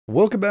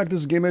Welcome back,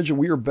 this is GameEdged, and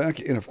we are back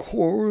in, of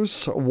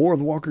course, War of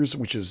the Walkers,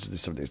 which is the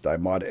 7 Days Die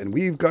mod, and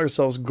we've got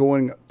ourselves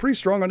going pretty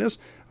strong on this.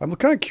 I'm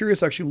kind of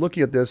curious, actually,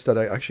 looking at this, that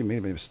I actually made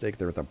a mistake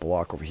there with that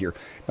block over here.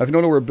 Now, if you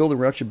don't know what we're building,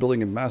 we're actually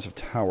building a massive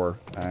tower,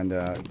 and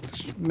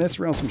just mess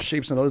around some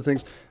shapes and other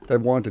things that I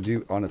wanted to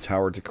do on a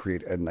tower to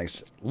create a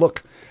nice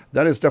look.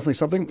 That is definitely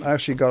something. I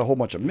actually got a whole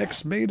bunch of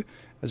mix made.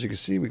 As you can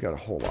see, we got a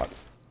whole lot.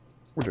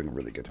 We're doing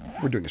really good.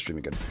 We're doing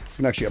extremely good. We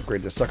can actually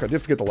upgrade this sucker. I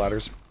did forget the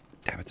ladders.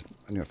 Damn it.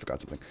 I knew I forgot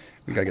something.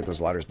 We gotta get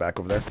those ladders back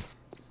over there.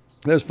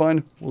 That's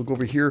fine. We'll go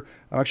over here.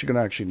 I'm actually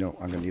gonna no,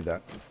 I'm gonna need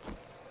that.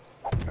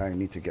 I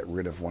need to get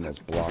rid of one of those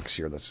blocks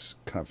here that's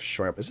kind of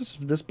showing up. Is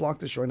this block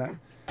that's showing that?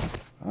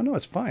 Oh no,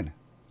 it's fine.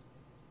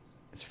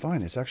 It's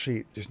fine. It's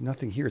actually, there's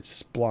nothing here. It's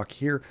this block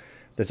here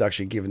that's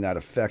actually giving that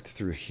effect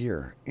through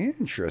here.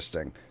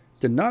 Interesting.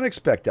 Did not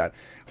expect that.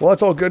 Well,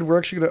 that's all good. We're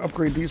actually going to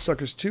upgrade these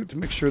suckers too to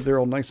make sure they're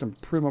all nice and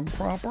prim and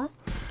proper.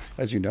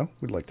 As you know,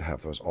 we'd like to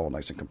have those all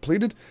nice and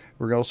completed.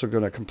 We're also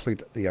going to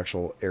complete the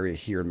actual area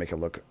here and make it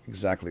look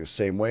exactly the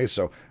same way.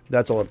 So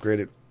that's all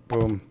upgraded.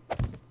 Boom.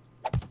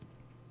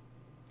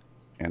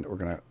 And we're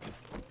going to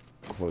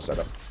close that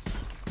up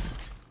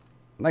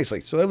nicely.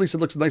 So at least it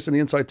looks nice on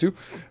the inside too.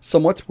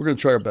 Somewhat. We're going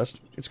to try our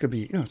best. It's going to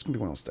be, it's going to be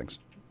one of those things.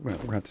 We're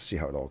going to have to see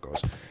how it all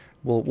goes.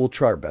 We'll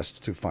try our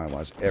best to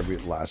finalize every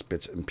last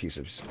bits and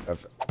pieces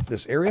of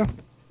this area.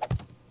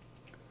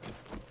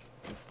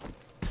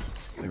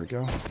 There we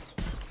go.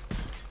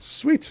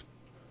 Sweet.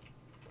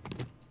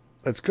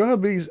 It's going to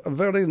be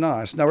very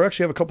nice. Now, we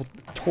actually have a couple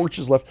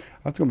torches left. I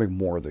have to go make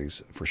more of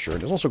these for sure.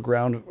 There's also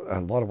ground,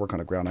 a lot of work on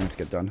the ground I have to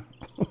get done.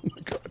 Oh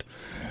my god.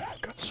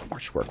 I've got so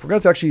much work. We're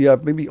going to have to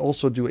actually maybe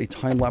also do a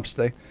time-lapse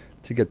today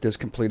to get this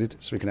completed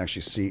so we can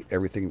actually see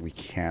everything we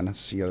can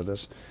see out of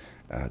this.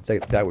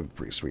 That would be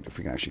pretty sweet if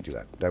we can actually do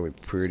that. That would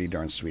be pretty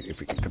darn sweet if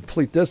we can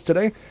complete this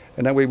today.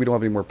 And that way we don't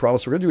have any more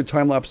problems. So we're going to do a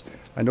time-lapse.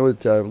 I know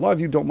that a lot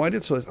of you don't mind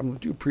it, so I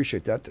do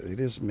appreciate that.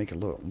 It is make it a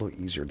little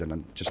easier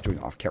than just doing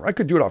off-camera. I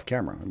could do it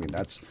off-camera. I mean,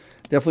 that's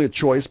definitely a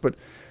choice, but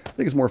I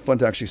think it's more fun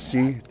to actually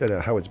see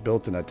that how it's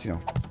built and that,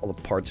 all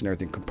the parts and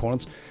everything,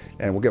 components.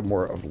 And we'll get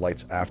more of the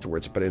lights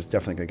afterwards, but it's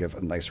definitely going to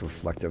give a nice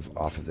reflective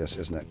off of this,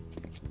 isn't it?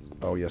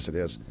 Oh, yes, it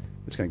is.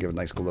 It's going to give a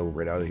nice glow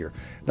right out of here.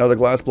 Now the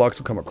glass blocks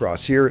will come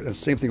across here, and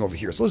same thing over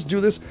here. So let's do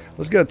this.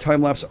 Let's get a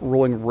time-lapse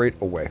rolling right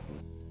away.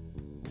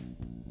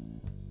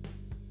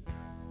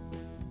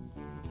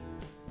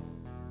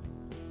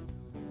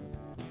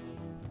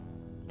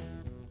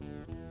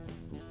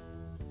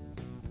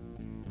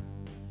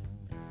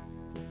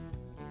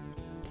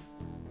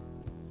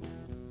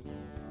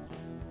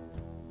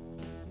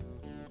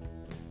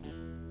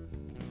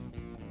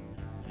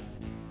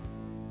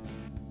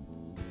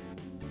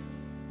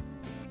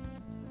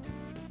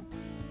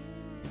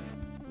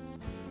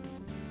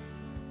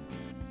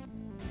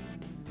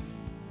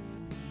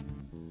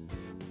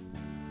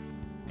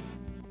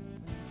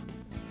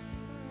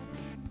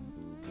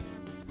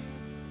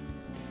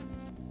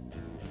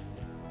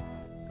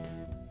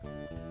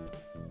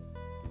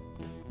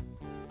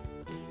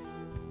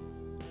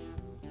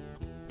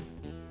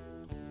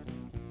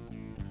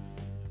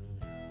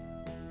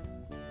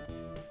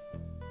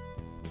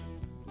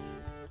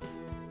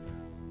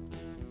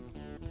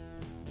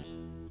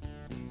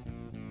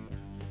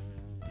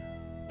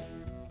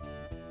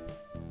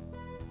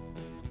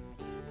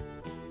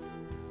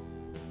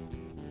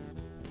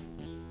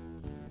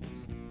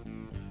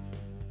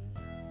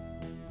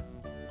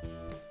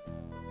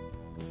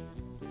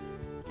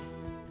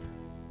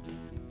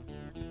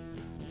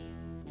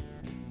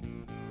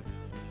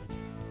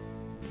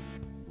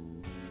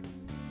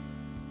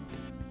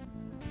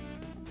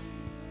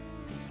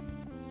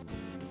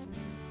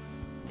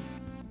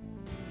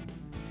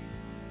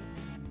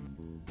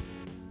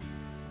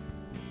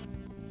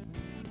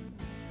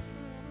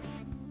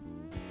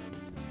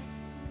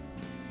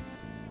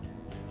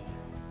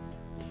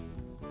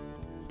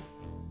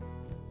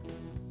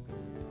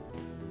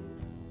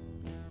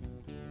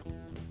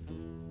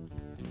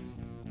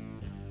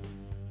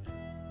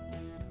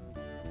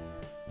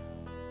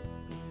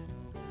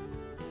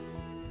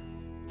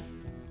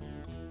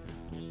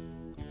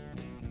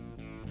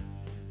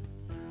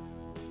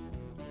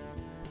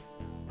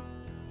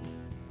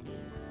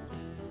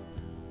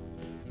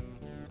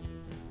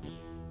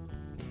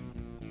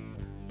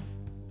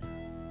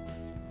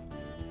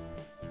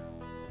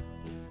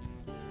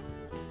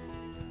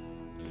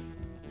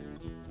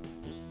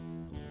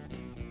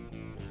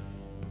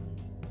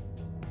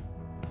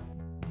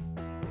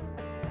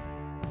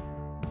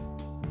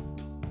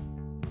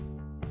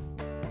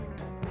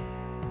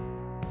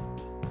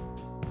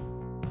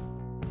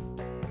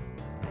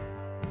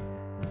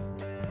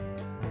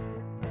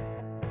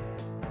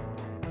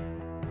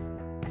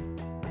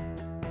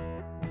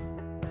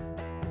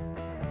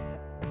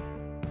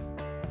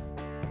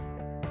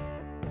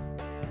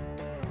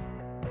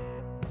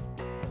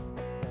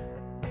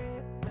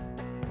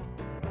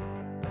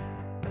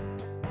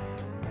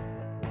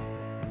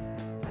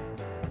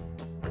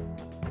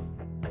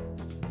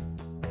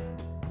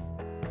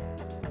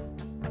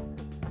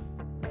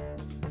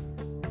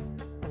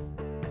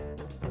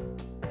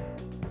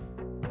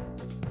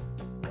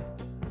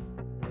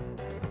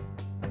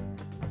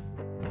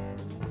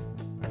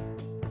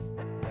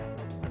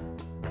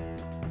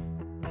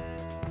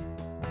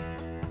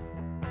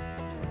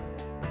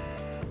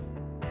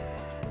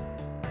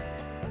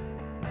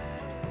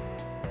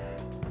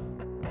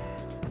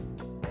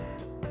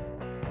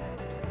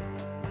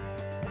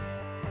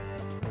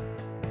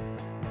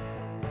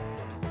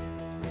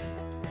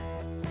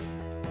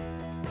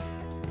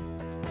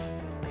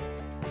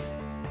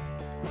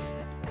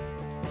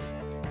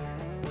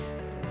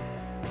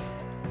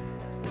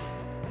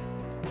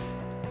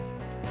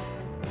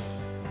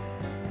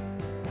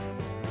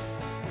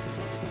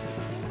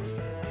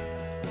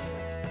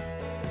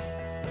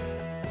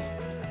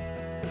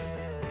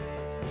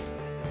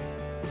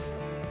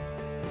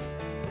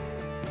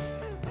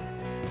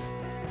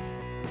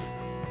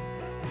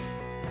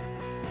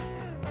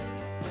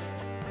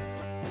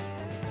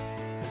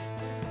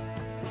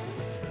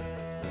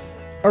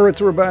 Alright,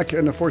 so we're back,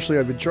 and unfortunately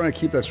I've been trying to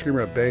keep that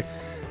screamer at bay.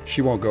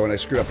 She won't go, and I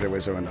screwed up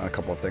anyways on a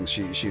couple of things.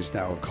 She's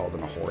now called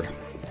in a horde.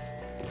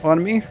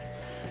 On me?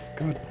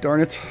 God darn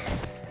it.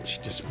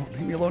 She just won't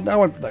leave me alone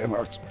now.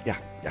 Yeah,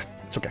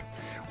 it's okay.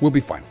 We'll be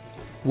fine.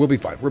 We'll be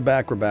fine. We're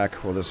back.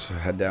 We'll just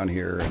head down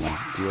here and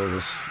deal with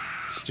this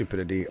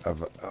stupidity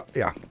of...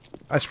 yeah.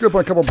 I screwed up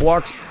on a couple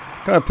blocks.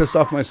 Kind of pissed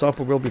off myself,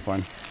 but we'll be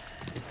fine.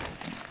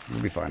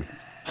 We'll be fine.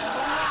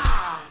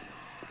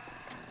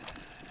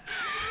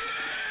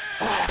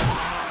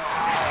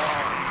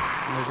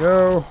 There we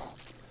go.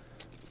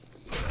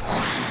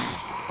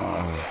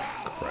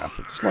 Oh, crap.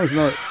 As long as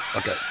not...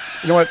 Okay.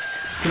 You know what?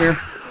 Come here.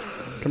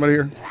 Come out of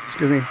here.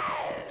 Excuse me.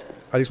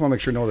 I just want to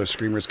make sure no other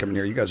screamers come in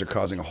here. You guys are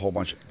causing a whole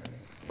bunch of...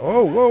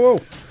 Oh, whoa, whoa.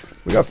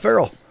 We got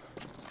Feral.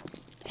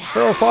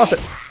 Feral Fawcett.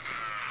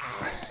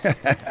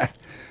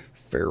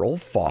 Feral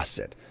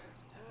Fawcett.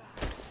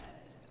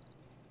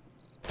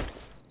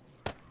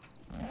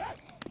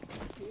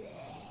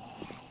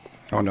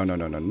 Oh, no.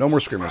 No more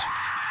screamers.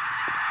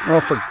 Oh,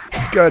 for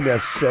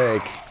goodness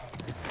sake.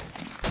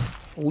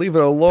 Leave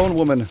it alone,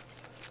 woman.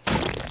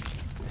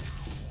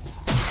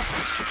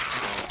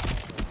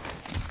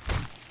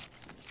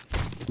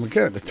 We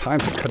can't have the time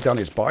to cut down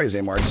these bodies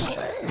anymore. Just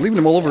leaving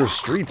them all over the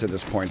streets at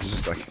this point. It's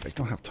just like, I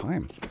don't have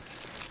time.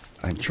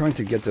 I'm trying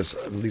to get this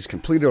at least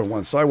completed on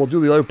one side. We'll do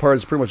the other part.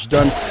 It's pretty much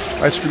done.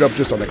 I screwed up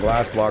just on the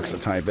glass blocks a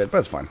tiny bit, but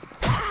it's fine.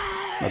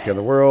 Not the end of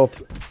the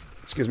world.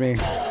 Excuse me.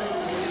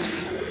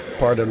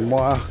 Pardon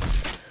moi.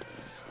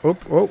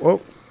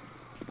 Oh.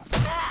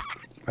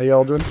 How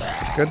y'all doing?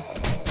 Good?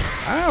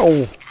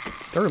 Ow!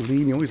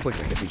 Darlene, you always like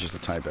to hit me just a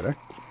tiny bit, eh?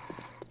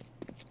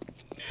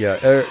 Yeah,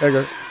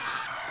 Egger.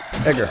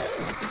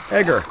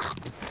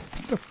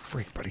 What the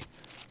freak, buddy?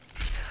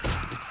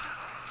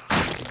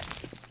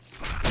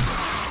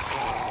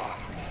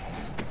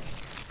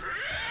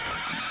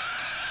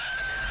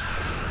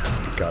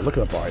 God, look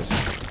at the boys.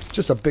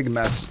 Just a big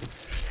mess.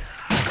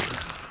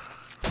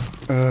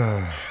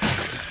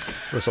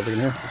 There's something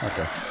in here?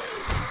 Okay.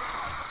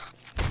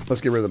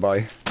 Let's get rid of the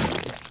body.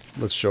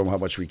 Let's show them how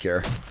much we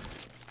care.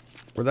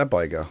 Where'd that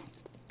body go?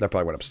 That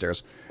probably went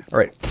upstairs.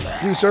 Alright.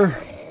 You, sir,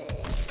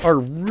 are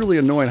really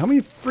annoying. How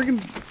many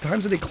friggin'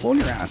 times did they clone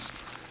your ass?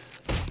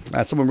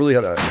 Matt, someone really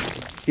had a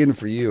in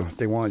for you.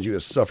 They wanted you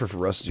to suffer for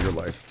the rest of your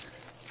life.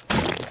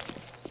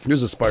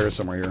 There's a spider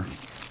somewhere here.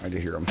 I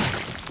did hear him.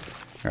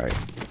 Alright.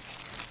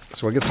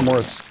 So we'll get some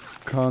more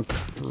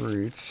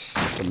concrete,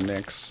 some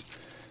mix.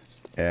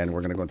 And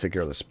we're going to go and take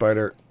care of the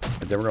spider.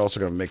 And then we're also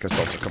going to make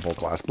ourselves a couple of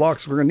glass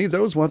blocks. We're going to need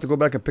those. We'll have to go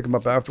back and pick them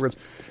up afterwards.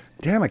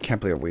 Damn, I can't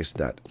believe I wasted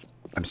that.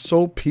 I'm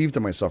so peeved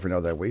at myself right now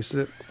that I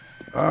wasted it.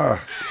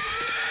 Ah.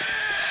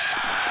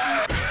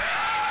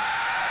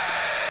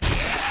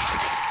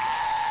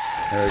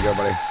 There you go,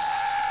 buddy.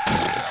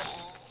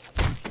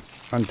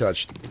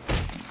 Untouched.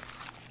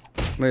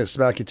 I'm going to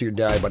smack you to your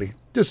die, buddy.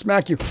 Just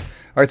smack you. All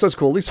right, so it's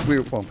cool. At least we...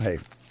 Well, hey.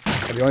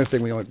 The only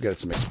thing we don't get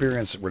some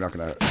experience. We're not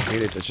going to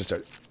hate it. It's just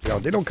a... You know,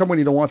 they don't come when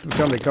you don't want them to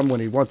come. They come when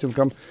you want them to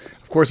come.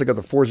 Of course, I got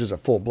the forges at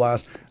full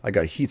blast. I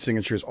got heat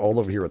signatures all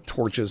over here with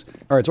torches.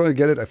 All right, so I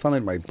get it. I finally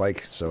had my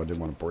bike, so I didn't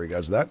want to bore you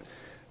guys with that.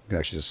 We can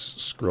actually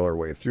just scroll our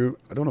way through.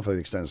 I don't know if I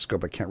extend the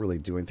scope. I can't really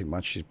do anything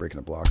much. She's breaking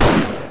a block.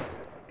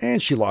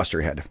 And she lost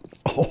her head.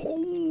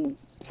 Oh,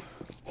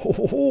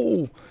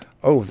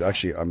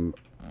 actually, why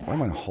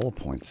am I on hull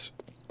points?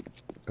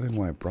 I didn't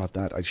know why I brought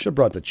that. I should have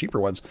brought the cheaper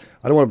ones.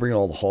 I don't want to bring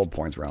all the hull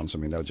points around. So,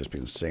 I mean, that would just be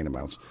insane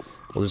amounts.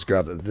 We'll just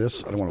grab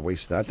this. I don't want to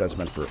waste that. That's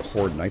meant for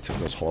Horde Night,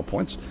 those hull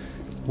points.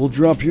 We'll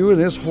drop you in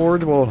this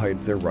Horde. Well,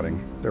 hide. They're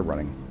running. They're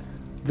running.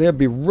 They'll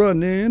be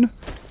running.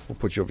 We'll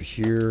put you over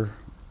here.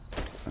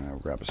 We'll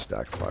grab a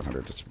stack of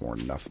 500. That's more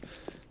than enough.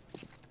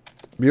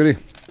 Beauty.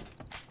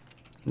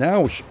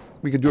 Now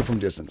we can do it from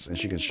distance, and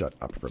she can shut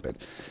up for a bit.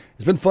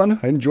 It's been fun.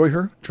 I enjoy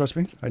her. Trust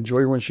me. I enjoy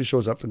her when she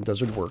shows up and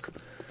does her work.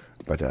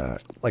 But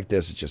like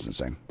this, it's just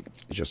insane.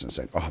 It's just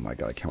insane. Oh my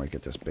god, I can't wait to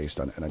get this base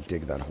done. And I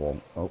dig that hole.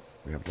 Oh,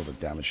 we have a little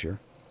bit of damage here.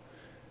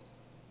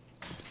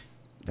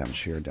 Damage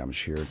here, damage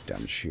here,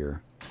 damage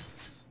here.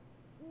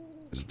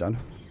 Is it done?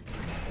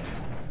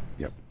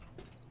 Yep.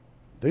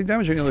 Did they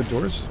damage any other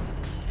doors?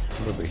 A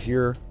little bit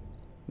here.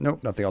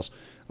 Nope, nothing else.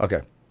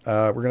 Okay.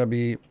 We're going to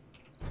be...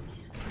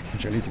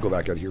 Actually, I need to go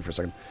back out here for a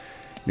second.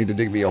 Need to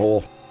dig me a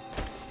hole.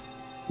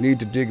 Need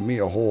to dig me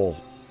a hole.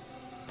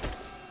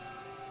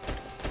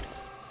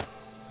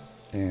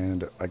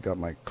 And I got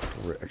my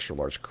extra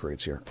large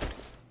crates here.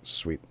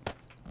 Sweet.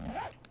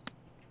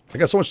 I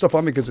got so much stuff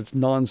on me because it's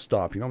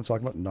non-stop. You know what I'm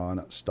talking about?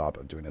 Non-stop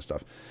of doing this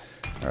stuff.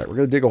 Alright, we're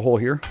going to dig a hole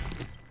here.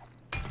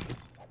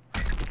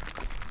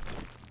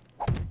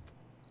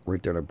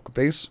 Right there at the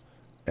base.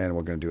 And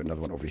we're going to do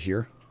another one over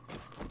here.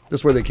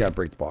 This way they can't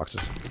break the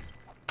boxes.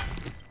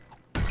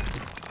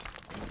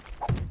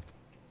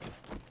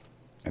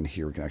 And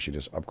here we can actually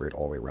just upgrade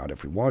all the way around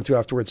if we want to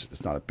afterwards.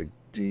 It's not a big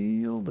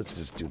deal. Let's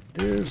just do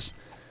this.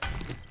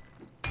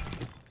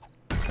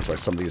 That's why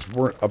some of these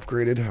weren't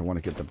upgraded. I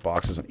want to get the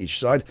boxes on each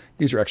side.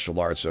 These are extra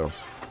large, so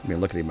I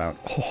mean, look at the amount.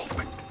 Oh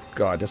my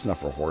god, that's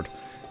enough for a horde.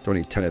 Don't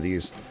need 10 of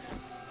these.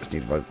 Just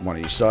need about one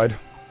on each side.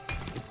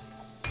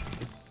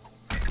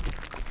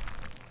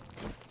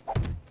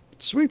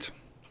 Sweet.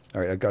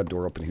 All right, I got a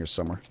door open here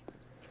somewhere.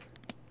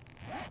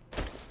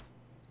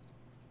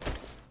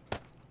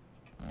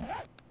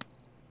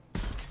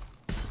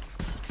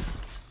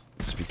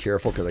 Just be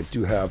careful because I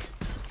do have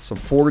some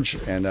forge,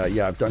 and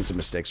yeah, I've done some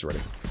mistakes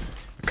already.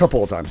 A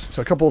couple of times. It's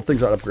a couple of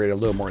things I upgraded a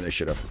little more than they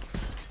should have.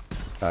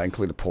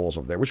 Including the poles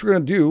over there, which we're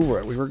going to do.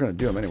 We were going to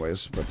do them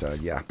anyways, but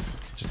yeah,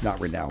 just not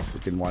right now. We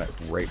didn't want it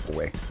right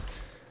away.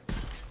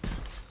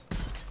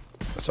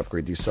 Let's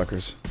upgrade these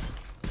suckers.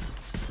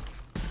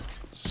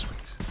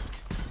 Sweet.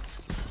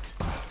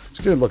 Oh, it's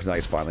going to look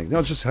nice finally. You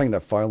know, just having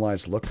that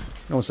finalized look. You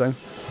know what I'm saying?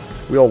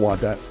 We all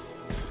want that.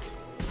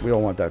 We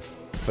all want that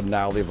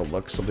finale of a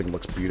look. Something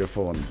looks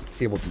beautiful and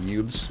able to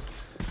use.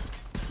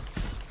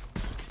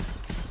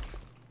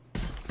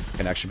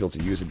 And actually be able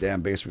to use the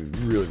damn base would be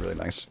really, really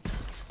nice.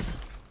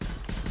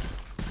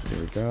 There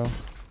we go.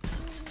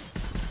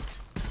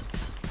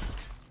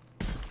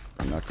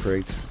 On that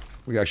crate.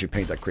 We can actually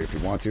paint that crate if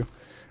we want to.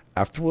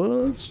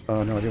 Afterwards?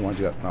 Oh, no, I didn't want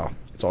to do that. Oh,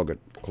 it's all good.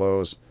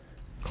 Close.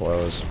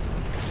 Close.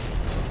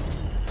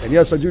 And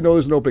yes, I do know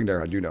there's an opening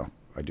there. I do know.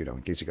 I do know,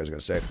 in case you guys are going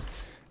to say it.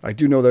 I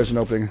do know there's an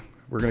opening.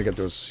 We're going to get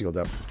those sealed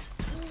up.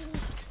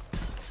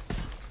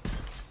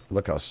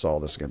 Look how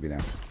solid this is going to be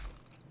now.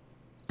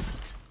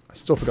 I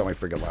still forgot my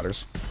friggin'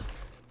 ladders.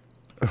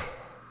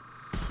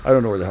 I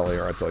don't know where the hell they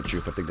are, to tell the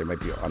truth. I think they might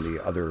be on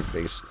the other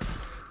base.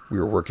 We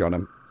were working on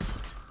them.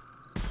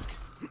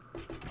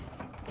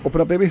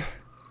 Open up, baby.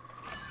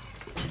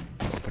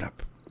 Open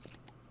up.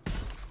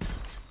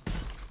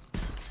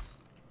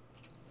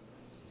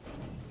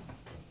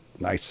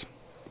 Nice.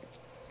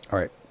 All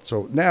right.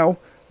 So now,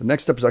 the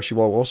next step is actually,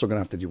 well, we're also going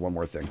to have to do one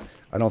more thing.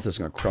 I don't know if this is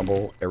going to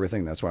crumble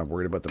everything. That's what I'm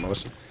worried about the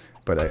most.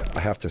 But I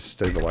have to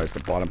stabilize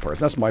the bottom part.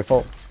 That's my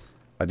fault.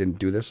 I didn't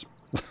do this.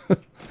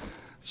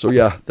 So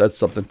yeah, that's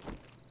something.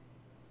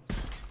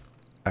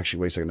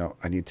 Actually, wait a second. No,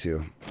 I need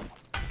to...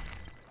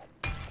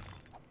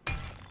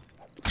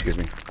 Excuse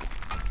me.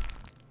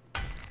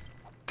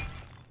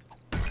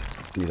 I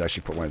need to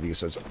actually put one of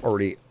these as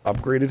already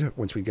upgraded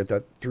once we get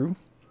that through.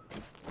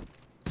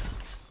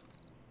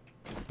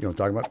 You know what I'm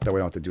talking about? That way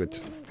I don't have to do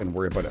it and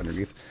worry about it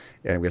underneath.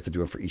 And we have to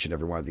do it for each and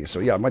every one of these. So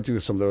yeah, I might do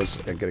some of those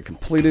and get it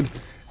completed.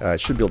 It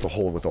should be able to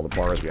hold with all the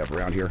bars we have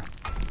around here.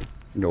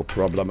 No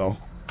problemo.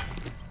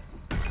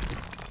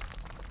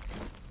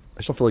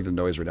 I still feel like the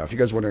noise right now. If you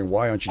guys are wondering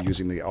why aren't you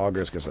using the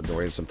augers, because the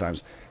noise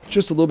sometimes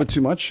just a little bit too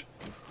much.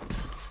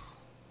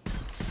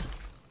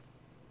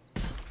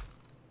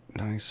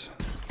 Nice.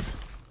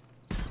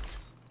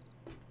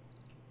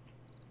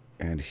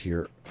 And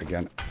here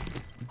again.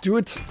 Do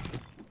it.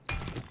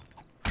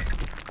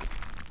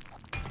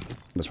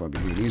 This one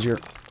would be even easier.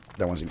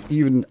 That one's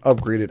even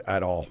upgraded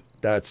at all.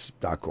 That's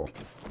not cool.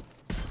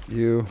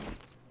 You.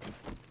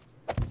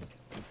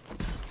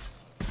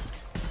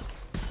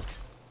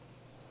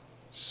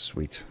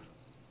 Sweet.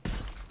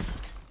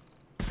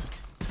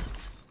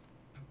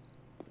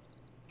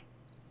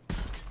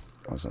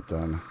 Oh, it's not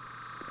done.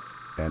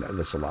 And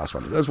this is the last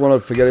one. I just want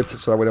to forget it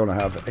so that we don't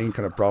have any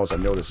kind of problems. I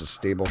know this is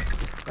stable,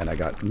 and I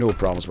got no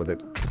problems with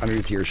it.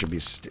 Underneath here should be,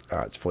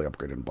 it's fully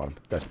upgraded in the bottom.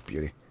 That's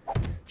beauty.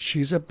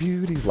 She's a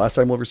beauty. Last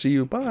time we'll ever see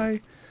you.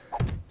 Bye.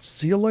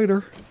 See you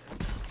later.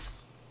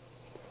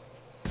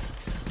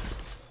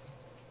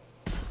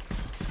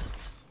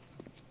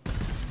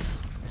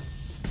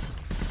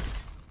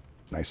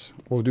 Nice.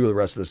 We'll do the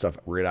rest of this stuff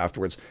right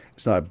afterwards.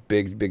 It's not a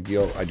big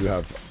deal. I do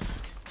have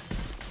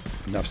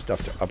enough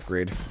stuff to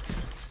upgrade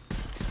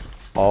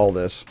all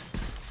this.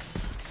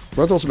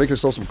 We'll have to also make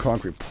ourselves some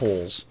concrete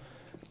poles.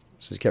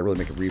 So you can't really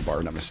make a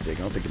rebar, not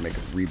mistaken. I don't think you can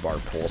make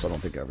rebar poles. I don't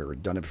think I've ever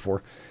done it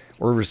before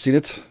or ever seen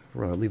it.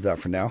 We're going to leave that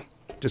for now.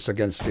 Just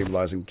again,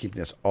 stabilizing, keeping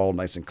this all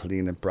nice and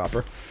clean and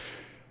proper.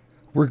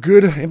 We're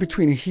good in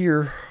between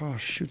here. Oh,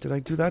 shoot. Did I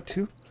do that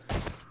too?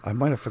 I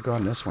might have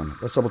forgotten this one.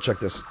 Let's double check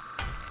this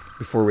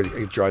before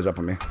it dries up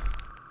on me.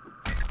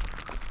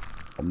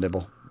 I'll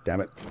nibble.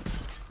 Damn it.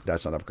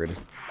 That's not upgraded.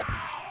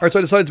 Alright, so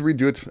I decided to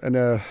redo it. And,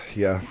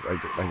 yeah,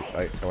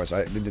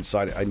 I didn't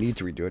decide I need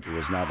to redo it. It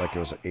was not like it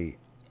was a...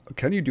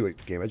 Can you do it,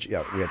 GameEdged?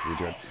 Yeah, we have to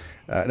redo it.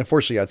 And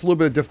unfortunately, yeah, it's a little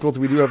bit of difficulty.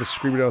 We do have a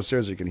screamer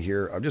downstairs you can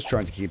hear. I'm just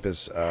trying to keep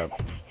this...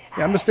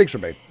 yeah, mistakes were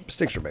made.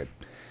 Mistakes were made.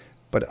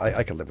 But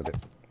I can live with it.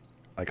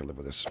 I can live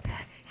with this.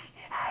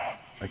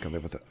 I can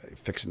live with it.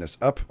 Fixing this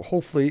up.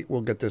 Hopefully,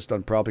 we'll get this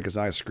done properly because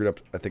I screwed up,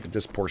 I think,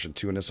 this portion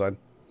too on this side.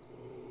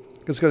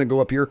 It's going to go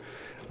up here.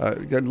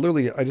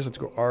 Literally, I just have to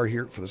go R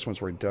here for this one's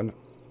already done.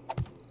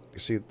 You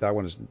see, that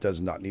one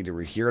does not need to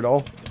rehear at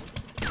all.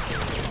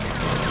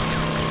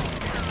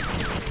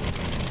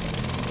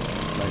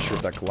 Not sure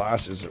if that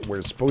glass is where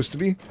it's supposed to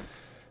be.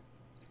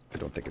 I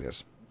don't think it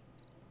is.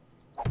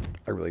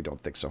 I really don't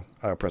think so.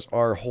 Press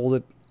R, hold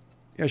it.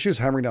 Yeah, she was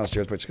hammering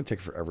downstairs, but it's going to take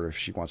forever if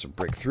she wants to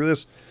break through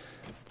this.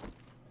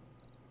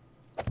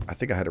 I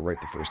think I had it right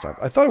the first time.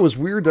 I thought it was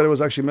weird that I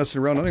was actually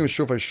messing around. I'm not even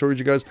sure if I showed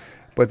you guys.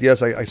 But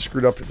yes, I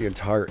screwed up the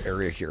entire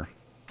area here.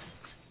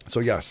 So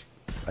yes,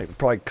 I would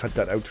probably cut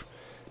that out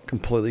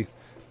completely.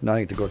 Now I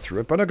need to go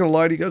through it. But I'm not going to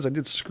lie to you guys. I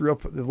did screw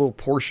up the little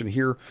portion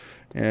here.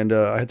 And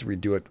I had to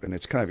redo it. And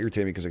it's kind of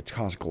irritating because it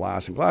costs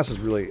glass. And glass is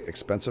really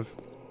expensive,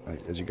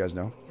 as you guys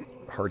know.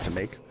 Hard to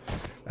make.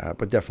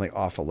 But definitely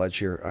off a ledge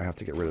here. I have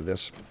to get rid of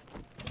this.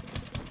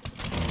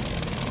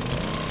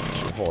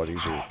 It's a whole lot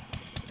easier.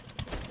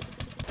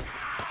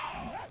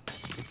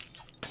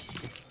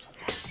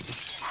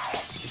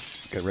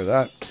 Get rid of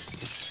that.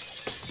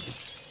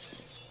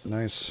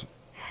 Nice.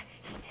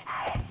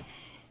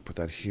 Put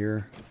that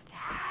here.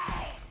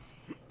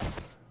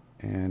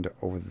 And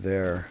over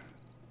there,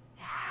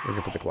 we're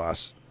going to put the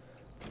glass.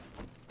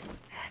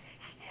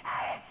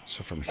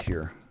 So from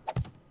here.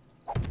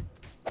 I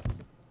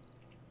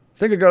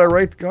think I got it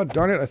right. God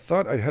darn it. I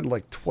thought I had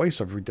like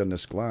twice I've redone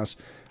this glass.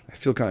 I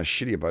feel kind of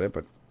shitty about it,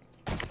 but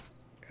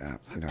yeah,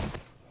 you know.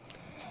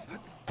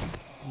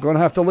 I'm going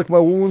to have to lick my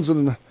wounds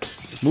and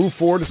move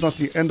forward. It's not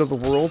the end of the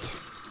world.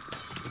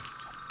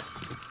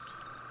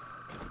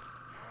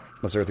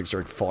 Unless everything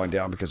started falling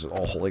down because it's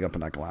all holding up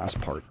in that glass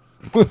part.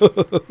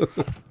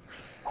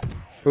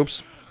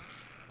 Oops.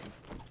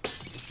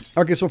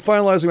 Okay, so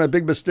finalizing my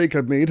big mistake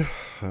I've made.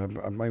 I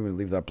might even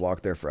leave that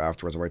block there for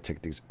afterwards. I might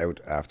take these out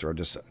after. I'm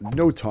just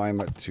no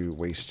time to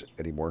waste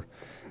anymore.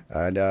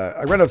 And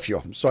I ran out of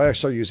fuel, so I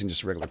started using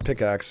just a regular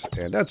pickaxe,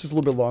 and that's just a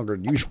little bit longer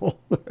than usual,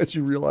 as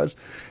you realize.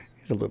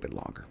 It's a little bit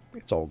longer.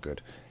 It's all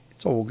good.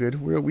 It's all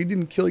good. We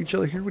didn't kill each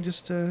other here. We're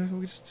just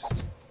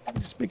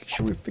making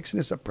sure we're fixing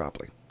this up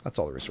properly. That's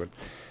all there is to it.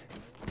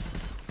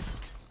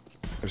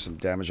 There's some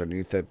damage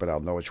underneath it, but I'll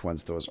know which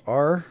ones those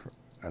are.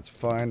 That's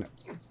fine.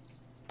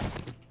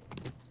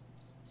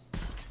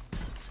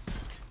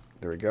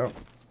 There we go.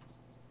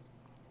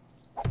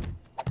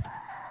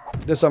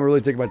 This time I'm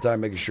really taking my time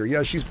making sure.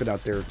 Yeah, she's been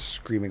out there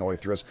screaming all the way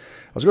through us.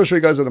 I was going to show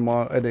you guys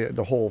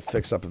the whole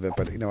fix-up of it,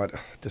 but you know what?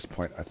 At this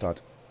point, I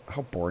thought,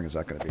 how boring is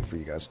that going to be for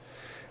you guys?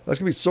 That's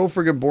going to be so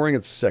friggin' boring,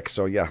 it's sick.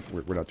 So yeah,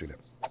 we're not doing it.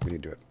 We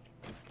need to do it.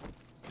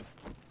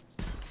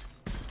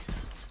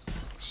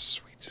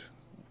 Sweet.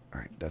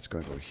 All right, that's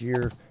going to go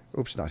here.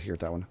 Oops, not here,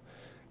 that one.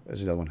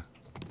 There's the other one.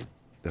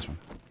 This one.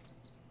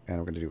 And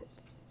we're going to do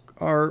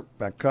our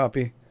back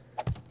copy.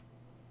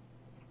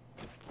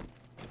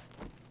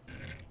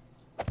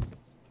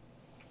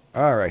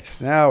 All right,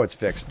 now it's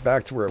fixed.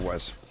 Back to where it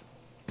was.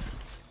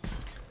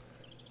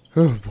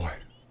 Oh boy,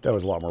 that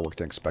was a lot more work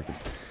than expected.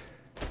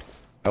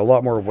 A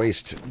lot more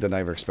waste than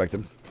I ever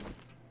expected.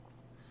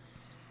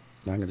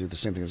 Now I'm going to do the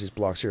same thing as these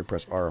blocks here.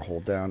 Press R,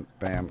 hold down,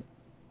 bam,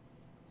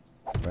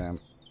 bam,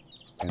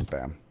 and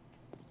bam.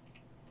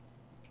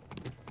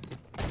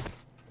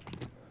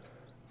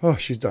 Oh,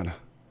 she's done.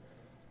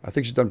 I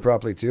think she's done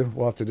properly too.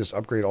 We'll have to just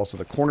upgrade also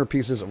the corner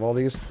pieces of all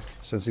these,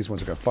 since these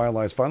ones are going to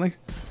finalize finally.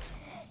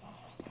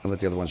 And let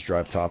the other ones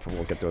dry up top, and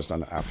we'll get those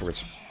done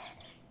afterwards.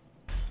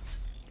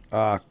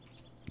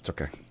 It's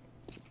okay.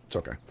 It's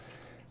okay.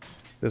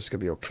 This could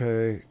be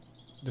okay.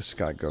 This has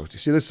got to go. Do you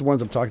see, this is the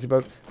ones I'm talking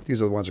about?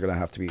 These are the ones that are going to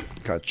have to be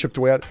kind of chipped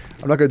away at.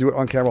 I'm not going to do it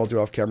on camera. I'll do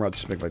it off camera. I'll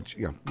just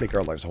make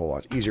our lives a whole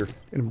lot easier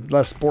and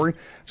less boring.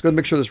 It's going to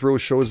make sure this row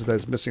shows that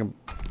it's missing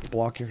a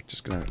block here.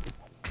 Just going to...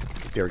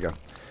 There we go.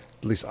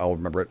 At least I'll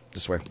remember it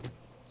this way.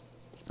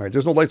 All right,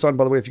 there's no lights on,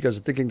 by the way. If you guys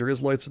are thinking there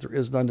is lights, there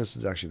is none. This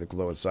is actually the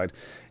glow inside.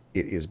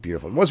 It is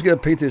beautiful. And once we get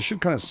it painted, it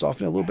should kind of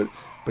soften it a little bit,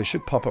 but it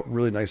should pop up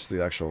really nicely,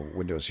 the actual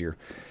windows here.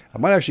 I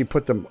might actually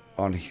put them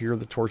on here,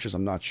 the torches.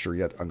 I'm not sure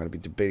yet. I'm going to be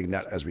debating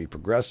that as we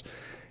progress.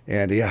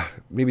 And yeah,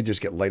 maybe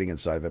just get lighting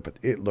inside of it, but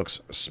it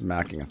looks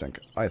smacking, I think.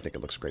 I think it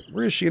looks great.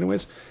 Where is she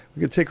anyways?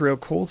 We could take her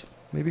out cold,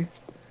 maybe?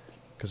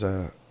 Because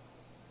I'm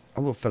a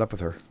little fed up with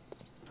her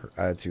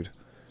attitude.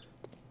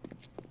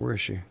 Where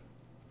is she?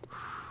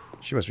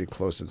 She must be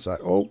close inside.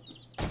 Oh!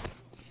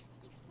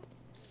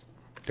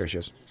 There she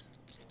is.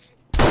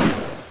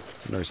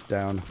 Nurse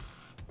down.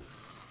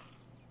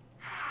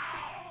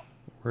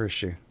 Where is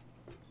she?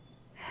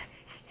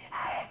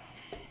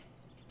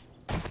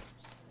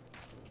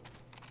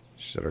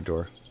 She's at our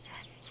door.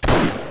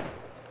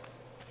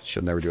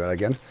 She'll never do that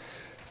again.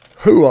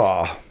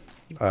 Hoo-ah!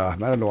 I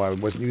don't know why I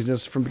wasn't using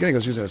this from the beginning. I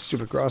was using a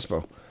stupid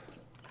crossbow.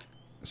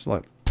 It's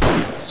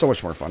so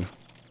much more fun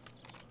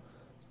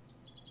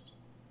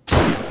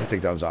to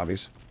take down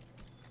zombies.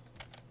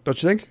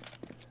 Don't you think?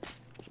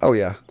 Oh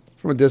yeah,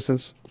 from a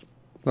distance.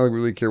 I don't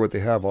really care what they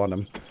have on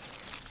them.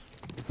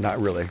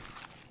 Not really.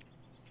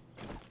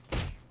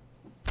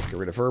 Get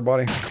rid of her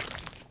body.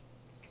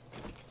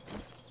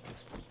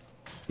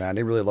 Man,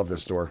 they really love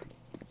this door.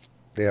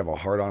 They have a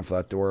hard-on for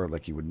that door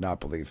like you would not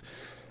believe.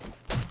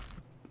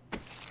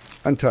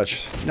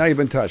 Untouched. Now you've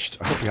been touched.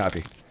 I hope you're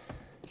happy.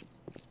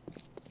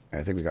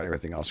 I think we got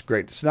everything else.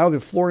 Great. So now the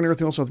flooring and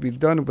everything else will have to be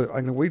done, but I'm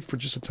going to wait for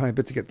just a tiny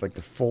bit to get like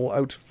the full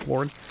out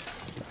flooring.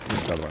 This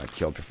is another one I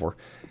killed before.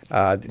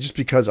 Just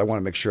because I want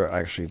to make sure I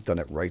actually done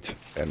it right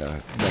and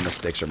no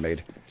mistakes are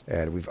made.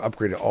 And we've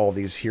upgraded all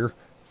these here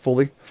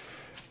fully.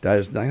 That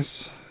is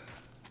nice.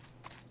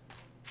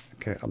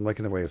 Okay, I'm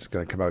liking the way it's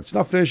going to come out. It's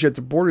not finished yet.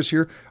 The borders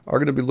here are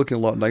going to be looking a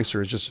lot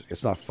nicer.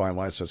 It's not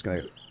finalized, so it's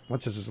going to...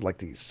 Once this is like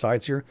the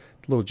sides here,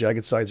 the little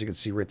jagged sides you can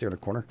see right there in the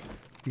corner.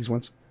 These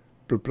ones.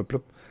 bloop, bloop,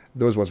 bloop.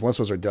 Those ones, once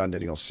those are done,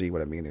 then you'll see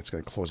what I mean. It's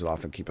going to close it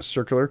off and keep a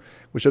circular,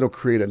 which it'll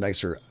create a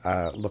nicer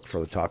look for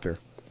the top here.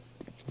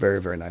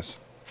 Very, very nice.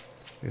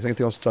 Is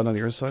anything else done on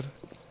your side?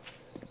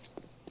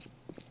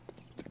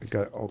 We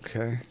got it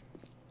okay.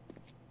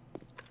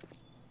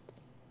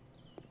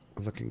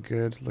 Looking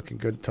good, looking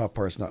good. Top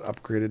part's not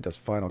upgraded. That's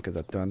fine. I'll get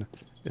that done.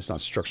 It's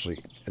not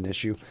structurally an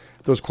issue.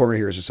 Those corner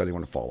here is just I didn't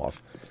want to fall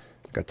off.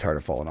 Got tired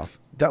of falling off.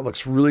 That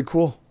looks really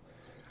cool.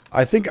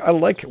 I think I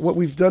like what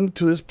we've done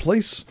to this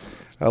place.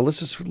 Let's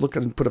just look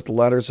at and put up the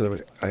ladders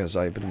as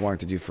I've been wanting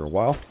to do for a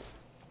while.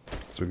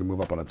 So we can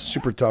move up on a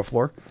super top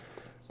floor.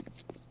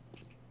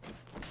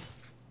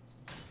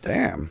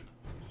 Damn.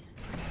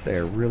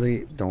 They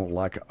really don't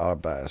like our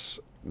bass.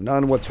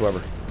 None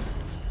whatsoever.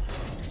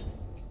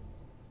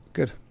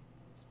 Good.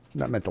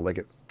 Not meant to like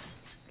it.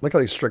 Like how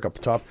they strike up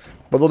top.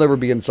 But they'll never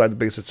be inside the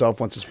base itself.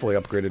 Once it's fully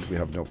upgraded, we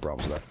have no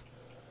problems with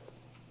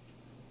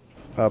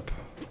that. Up.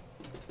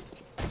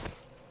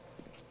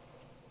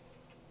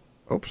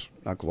 Oops.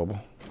 Not global.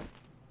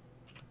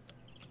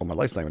 Oh, my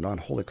light's not even on.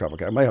 Holy crap.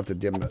 Okay, I might have to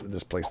dim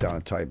this place down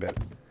a tiny bit.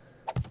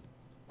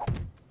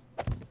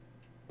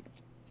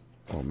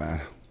 Oh,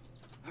 man.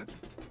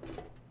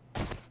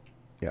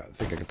 Yeah, I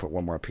think I can put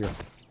one more up here.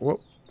 Whoa.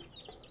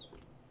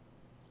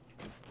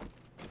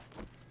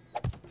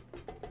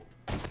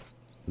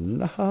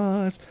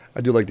 Nice.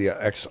 I do like the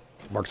X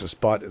marks the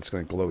spot. It's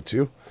going to glow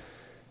too.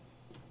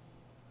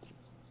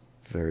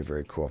 Very,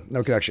 very cool. Now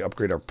we can actually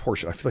upgrade our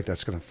portion. I feel like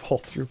that's going to fall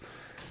through.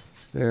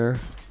 There.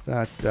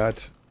 That.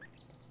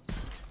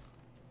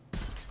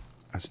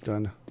 That's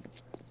done.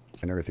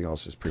 And everything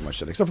else is pretty much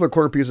done. Except for the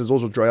corner pieces.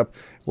 Those will dry up.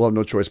 We'll have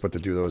no choice but to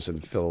do those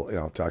and fill,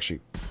 to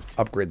actually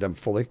upgrade them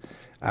fully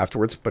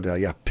afterwards. But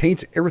yeah,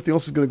 paint. Everything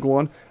else is going to go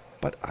on.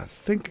 But I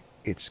think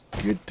it's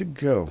good to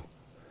go.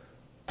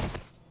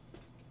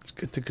 It's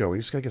good to go. We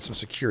just got to get some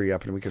security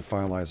up and we can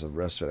finalize the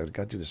rest of it. I've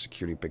got to do the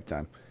security big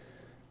time.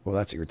 Well,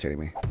 that's irritating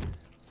me.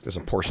 There's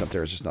a portion up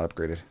there that's just not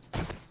upgraded.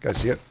 Guys,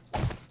 see it?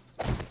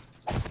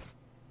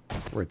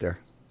 Right there.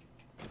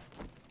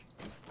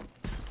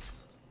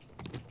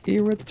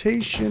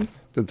 Irritation.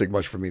 Doesn't take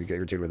much for me to get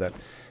irritated with that.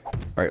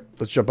 Alright,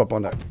 let's jump up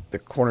on the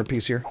corner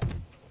piece here.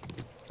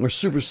 A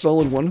super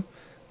solid one.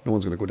 No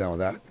one's going to go down with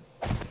that.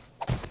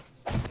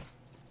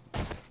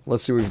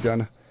 Let's see what we've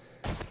done.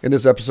 In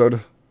this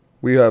episode,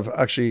 we have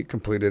actually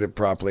completed it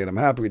properly, and I'm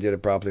happy we did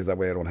it properly. That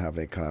way I don't have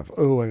any kind of,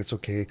 oh, it's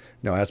okay.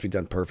 No, it has to be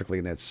done perfectly,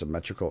 and it's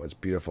symmetrical. It's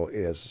beautiful. It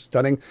is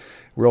stunning.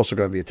 We're also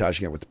going to be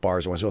attaching it with the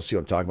bars. You'll see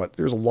what I'm talking about.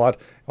 There's a lot.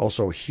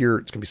 Also here,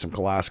 it's going to be some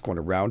glass going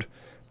around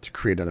to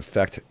create an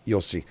effect.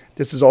 You'll see.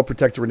 This is all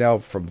protected right now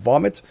from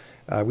vomit.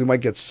 We might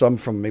get some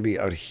from maybe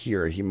out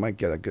here. He might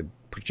get a good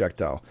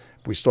projectile.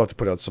 But we still have to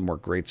put out some more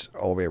grates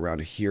all the way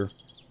around here.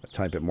 A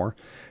tiny bit more.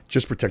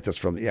 Just protect us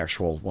from the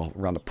actual, well,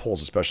 around the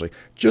poles especially.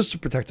 Just to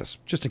protect us.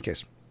 Just in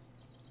case.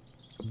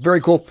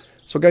 Very cool.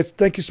 So guys,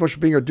 thank you so much for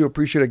being here. I do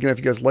appreciate it. Again, if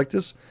you guys like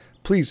this,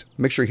 please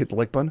make sure you hit the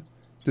like button.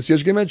 This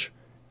is GameEdged.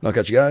 And I'll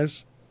catch you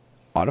guys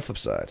on the flip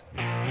side.